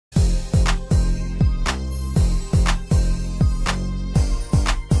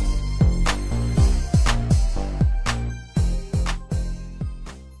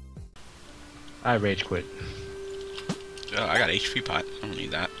I rage quit. Oh, I got HP pot. I don't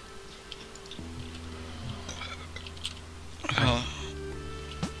need that.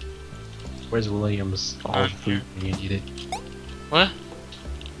 Where's William's all food when you need it? What?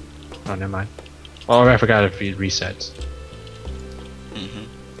 Oh, never mind. Oh, I forgot if it resets.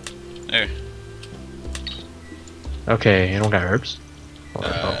 There. Okay, anyone got herbs?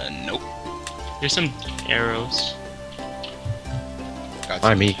 Nope. There's some arrows. Got Why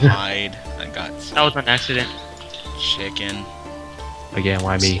some me? hide. I got some That was an accident. chicken. Again,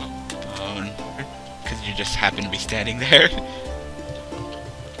 why me? Bone. Because you just happen to be standing there.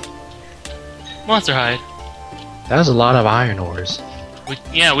 Monster hide. That was a lot of iron ores.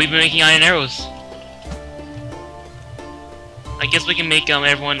 Yeah, we've been making iron arrows. I guess we can make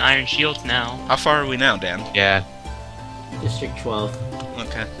everyone iron shields now. How far are we now, Dan? Yeah. District 12.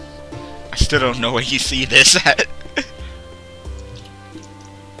 Okay. I still don't know where you see this at.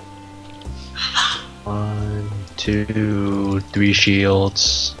 1, 2, 3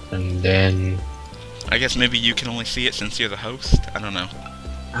 shields, and then I guess maybe you can only see it since you're the host. I don't know.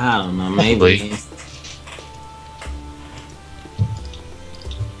 I don't know, maybe.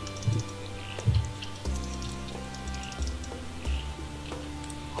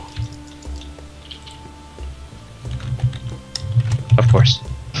 of course.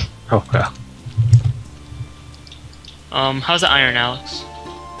 Oh well. How's the iron, Alex?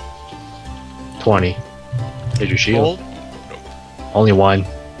 20. Here's your shield. Gold? Only one.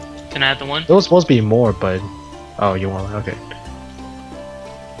 Can I have the one? There was supposed to be more, but oh, you want okay.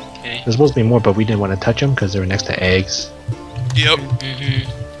 Okay. There's supposed to be more, but we didn't want to touch them because they were next to eggs. Yep.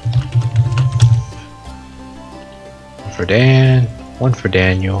 One for Dan, one for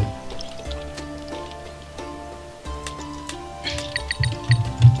Daniel.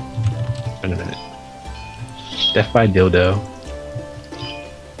 Wait a minute. Death by dildo.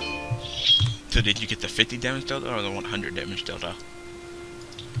 So did you get the 50 damage dildo or the 100 damage dildo?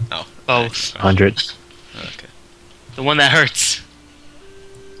 Oh. Both. 100. Okay. The one that hurts.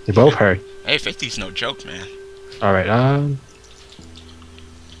 They both hurt. Hey, 50's no joke, man. All right.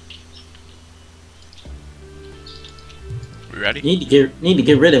 We ready? Need to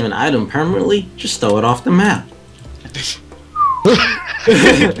get rid of an item permanently? Just throw it off the map.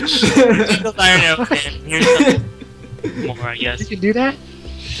 Take those iron arrows, man. Here's some more, I guess. You can do that.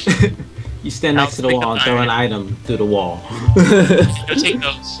 You stand next to the wall and throw an item through the wall. Go take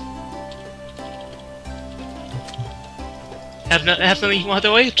those. Have something you want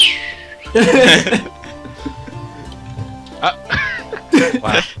to wait?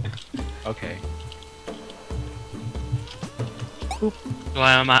 Wow. Okay.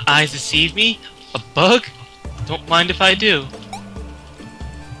 Why my eyes deceive me? A bug? Don't mind if I do.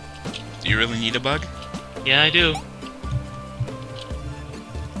 Do you really need a bug? Yeah, I do.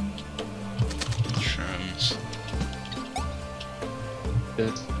 Shrooms.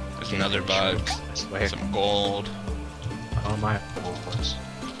 This There's another bug. I swear. Some gold. Oh my balls.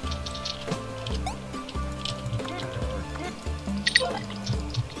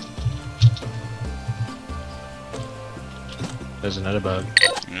 There's another bug.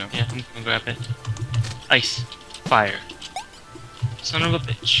 Yeah. Yeah, I'm gonna grab it. Ice. Fire. Son of a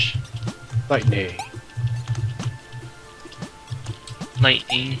bitch. Lightning.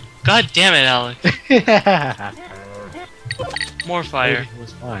 Lightning. God damn it, Alex. More fire. Everything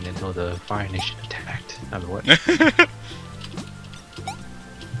was fine until the Fire Nation attacked. I mean, what?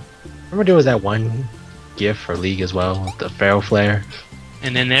 Remember there was that one GIF for League as well, the Pharaoh Flare?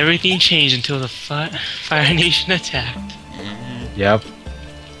 And then everything changed until the Fire Nation attacked. Yep.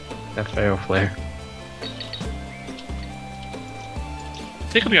 That Pharaoh Flare.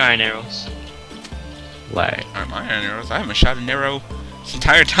 Pick up your iron arrows. Like, Alright, my iron arrows. I haven't shot an arrow this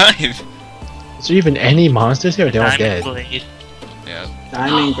entire time. is there even any monsters here? Or they're all dead. Diamond Blade. Yeah.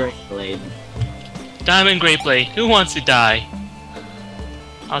 Diamond Great Blade. Diamond Great Blade. Who wants to die?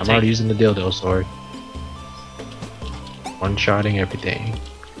 I'll I'm take already it. using the dildo sword. One-shotting everything.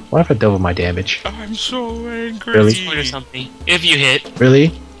 What if I double my damage? I'm so angry. Really? Sword or something. If you hit,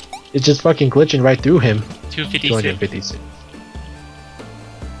 Really? It's just fucking glitching right through him. 256. 256.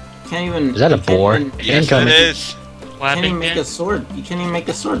 Can't even. Is that a you can't boar? even- Yes, Incoming. it is. What Can't even happened, make man? a sword. You can't even make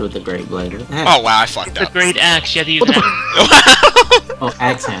a sword with the Great Blade. What the heck? Oh wow, I fucked It's a up. great axe. You have to use What the an Oh,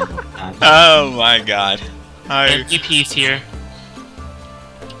 axe handle. Gotcha. Oh my god. Hi. MVP's here.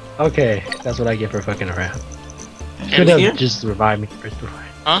 Okay, that's what I get for fucking around. And Could here? have just revived me first before.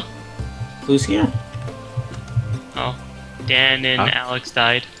 Who's here? Oh, Dan and Huh? Alex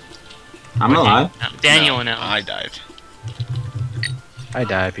died. I'm alive. Daniel No, and Alex. I died. I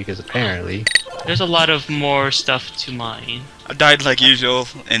died because apparently There's a lot of more stuff to mine. I died like usual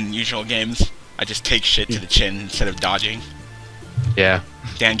in usual games. I just take shit to the chin instead of dodging. Yeah.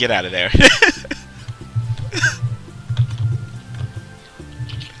 Dan, get out of there.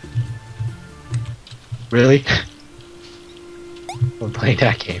 Really? We're playing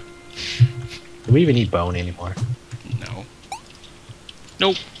that game. Do we even need bone anymore? No.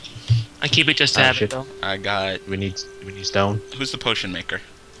 Nope. I keep it just to Oh, have shit. it though. I got... Do we need stone? Who's the potion maker?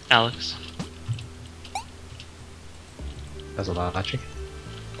 Alex. That's a lot of logic.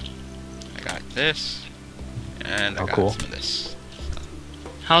 I got this. And I Oh, got cool. some of this.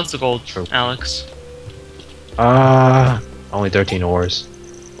 How's the gold, True. Alex? Only 13 ores.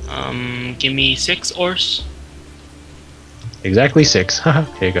 Give me 6 ores. Exactly 6. Here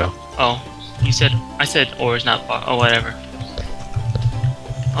you go. Oh, you said I said ores, not bar. Oh, whatever.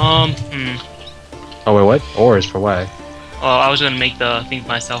 Oh wait, what? Ores for what? Oh, I was gonna make the thing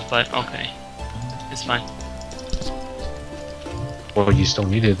myself, but okay, it's fine. Well, you still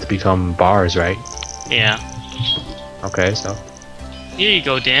need it to become bars, right? Yeah. Okay, so Here you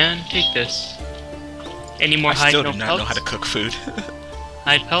go, Dan. Take this. Any more I hide still no do not know pelts? how to cook food.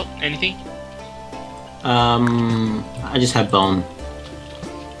 Hide pelt? Anything? I just have bone.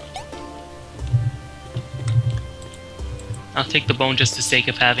 I'll take the bone just for the sake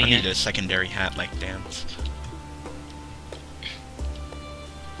of I having need it. a secondary hat like Dan's.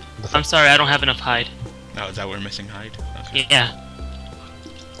 I'm sorry, I don't have enough hide. Oh, is that where we're missing hide? Okay. Yeah.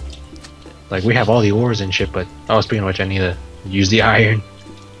 like we have all the ores and shit, but speaking of which, I need to use the iron.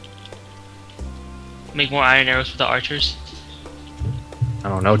 Make more iron arrows for the archers. I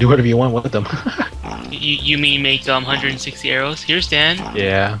don't know. Do whatever you want with them. You mean make 160 arrows? Here's Dan,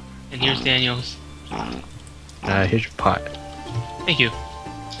 Yeah. and here's Daniel's. Here's your pot. Thank you.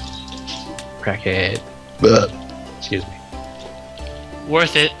 Crackhead. Ugh. Excuse me.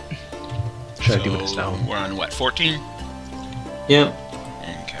 Worth it. Should I do with the stone? We're on what, 14? Yep.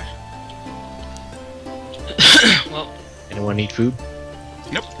 Okay. Well, Anyone need food?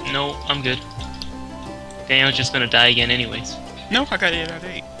 no, I'm good. Daniel's just gonna die again anyways. No, I got 8 out of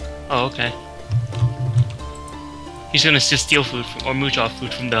 8. Oh, okay. He's gonna just steal food from, or mooch off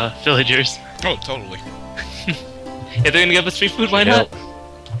food from the villagers. Oh, totally. Yeah, they're gonna give us free food, why not?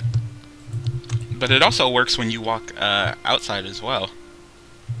 But it also works when you walk outside as well.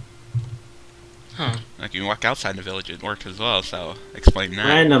 Huh. Like, you walk outside the village, it works as well, so explain that.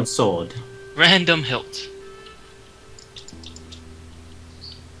 Random sword. Random hilt.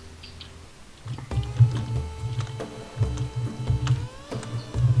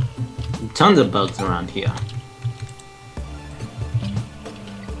 Tons of bugs around here.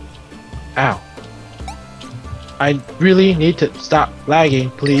 Ow. I really need to stop lagging,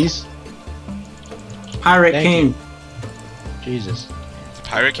 please. Pirate Thank King. Jesus. It's a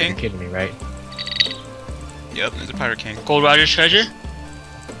Pirate You're King? kidding me, right? Yep, there's a Pirate King. Gold Roger's treasure?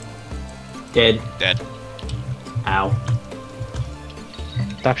 Dead. Dead. Ow.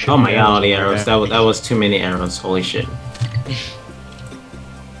 Stop shooting. Oh my god, all the over arrows. there. That was too many arrows. Holy shit.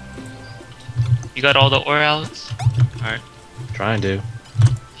 You got all the ore, Alex? Alright. Trying to.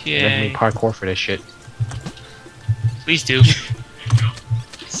 Make me Yay. parkour for this shit. Please do.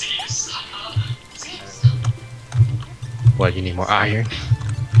 What, you need more iron?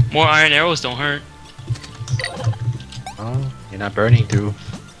 More iron arrows don't hurt. Oh, you're not burning through.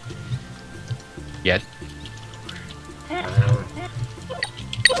 Yet.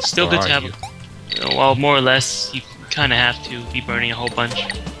 Still Or good to are have. you? Well, more or less, you kind of have to be burning a whole bunch.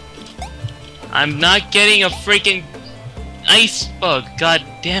 I'm not getting a freaking ice bug. God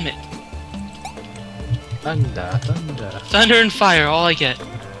damn it! Thunder, thunder. Thunder and fire, all I get.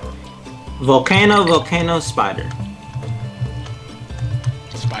 Volcano, volcano, spider.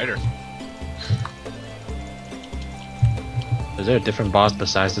 Spider. Is there a different boss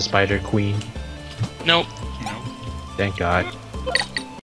besides the Spider Queen? Nope. No. Thank God.